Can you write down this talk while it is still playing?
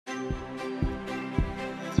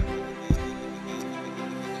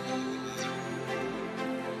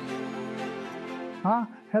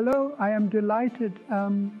Hello, I am delighted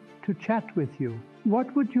to chat with you.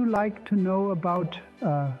 What would you like to know about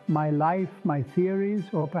my life, my theories,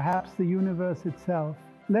 or perhaps the universe itself?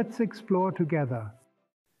 Let's explore together.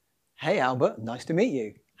 Hey Albert, nice to meet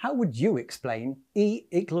you. How would you explain E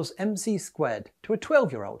equals mc squared to a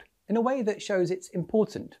 12-year-old in a way that shows it's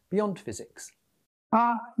important beyond physics?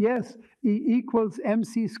 Yes, E equals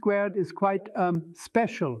mc squared is quite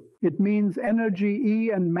special. It means energy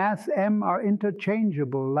E and mass m are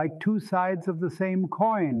interchangeable, like two sides of the same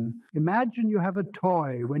coin. Imagine you have a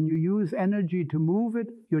toy. When you use energy to move it,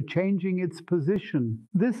 you're changing its position.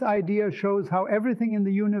 This idea shows how everything in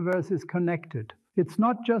the universe is connected. It's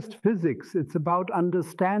not just physics, it's about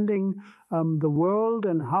understanding the world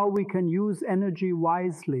and how we can use energy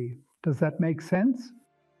wisely. Does that make sense?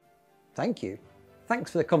 Thank you.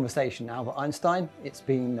 Thanks for the conversation, Albert Einstein. It's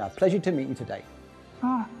been a pleasure to meet you today.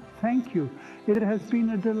 Thank you. It has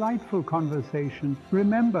been a delightful conversation.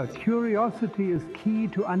 Remember, curiosity is key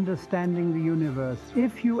to understanding the universe.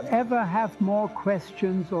 If you ever have more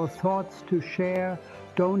questions or thoughts to share,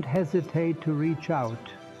 don't hesitate to reach out.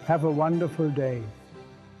 Have a wonderful day.